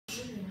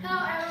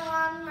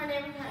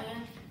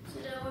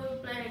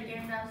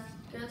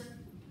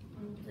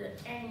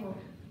the animal.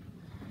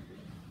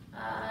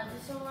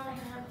 Does someone have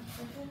a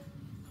question?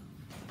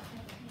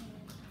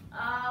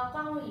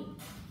 Quang Huy.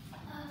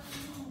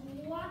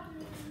 What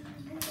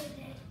is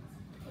it?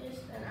 It's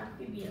an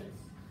amphibian.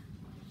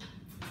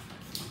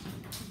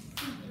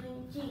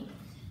 G.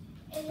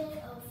 Is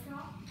it a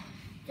frog?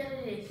 Yes,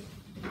 it is.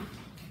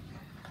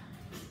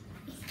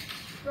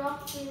 Frog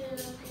is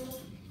an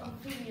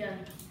amphibian.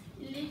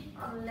 It lives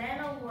on land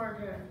or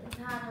water. It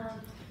has a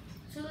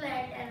 2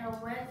 legs and a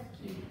wet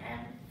skin,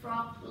 and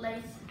frog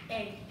lays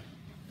eggs.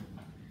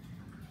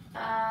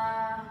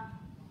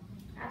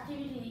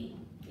 Activity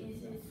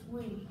is its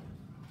swim.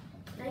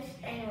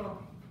 Next animal.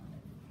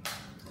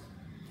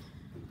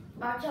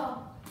 Bao Châu.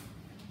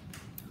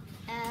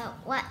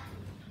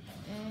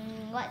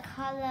 What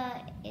color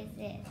is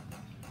it?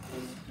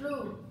 It's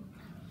blue.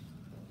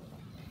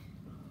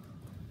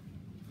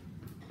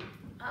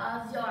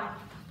 Giai.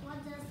 What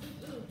does it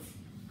eat?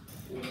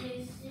 It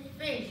is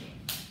fish.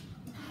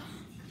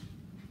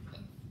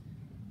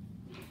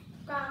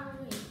 Quang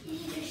Huy.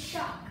 Is it a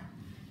shark?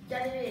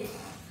 Yes, it is.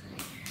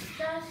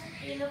 Just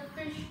in a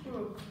fish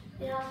group.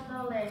 It has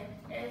no legs.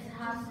 It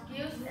has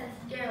gills and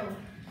scales.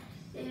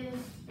 It is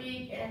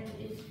big and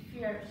is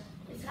fierce.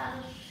 It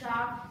has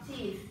sharp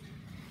teeth.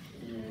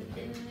 It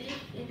lives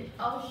in the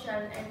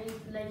ocean and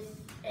it lays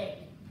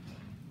eggs.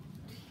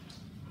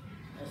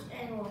 Next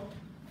animal.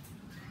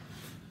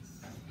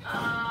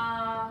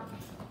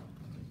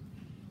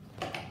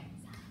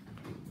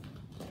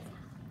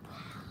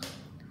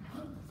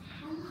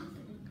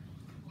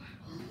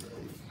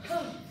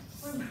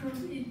 What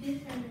is this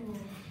animal?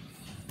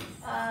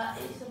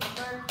 It's a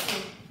bird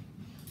too.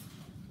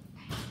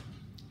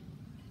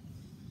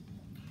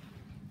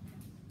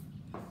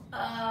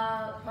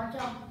 Bao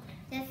Châu.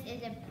 This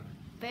is a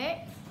bird.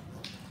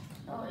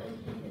 No, it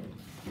isn't.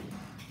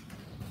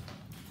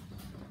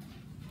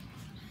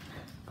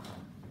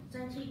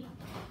 Zanchi.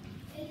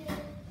 Is it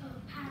a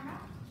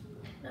parrot?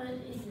 No,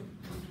 it isn't.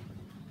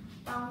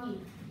 Quang Huy.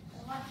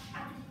 What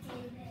activity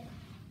is it?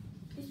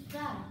 It's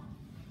fly.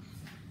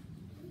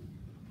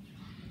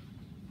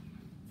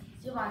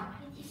 Giai.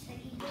 It is an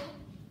eagle.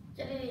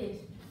 Yes, it is.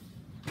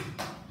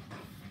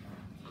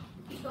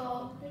 Eagle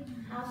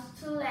has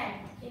 2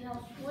 legs. It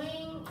has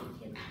wings, it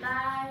can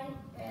fly,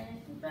 and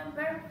it can run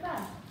very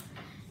fast.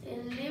 It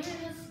lives in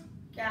the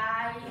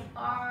sky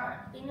or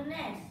in the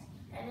nest,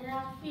 and it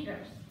has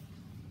feathers.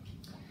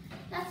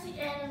 That's the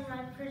end of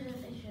my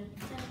presentation.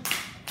 Thank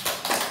you.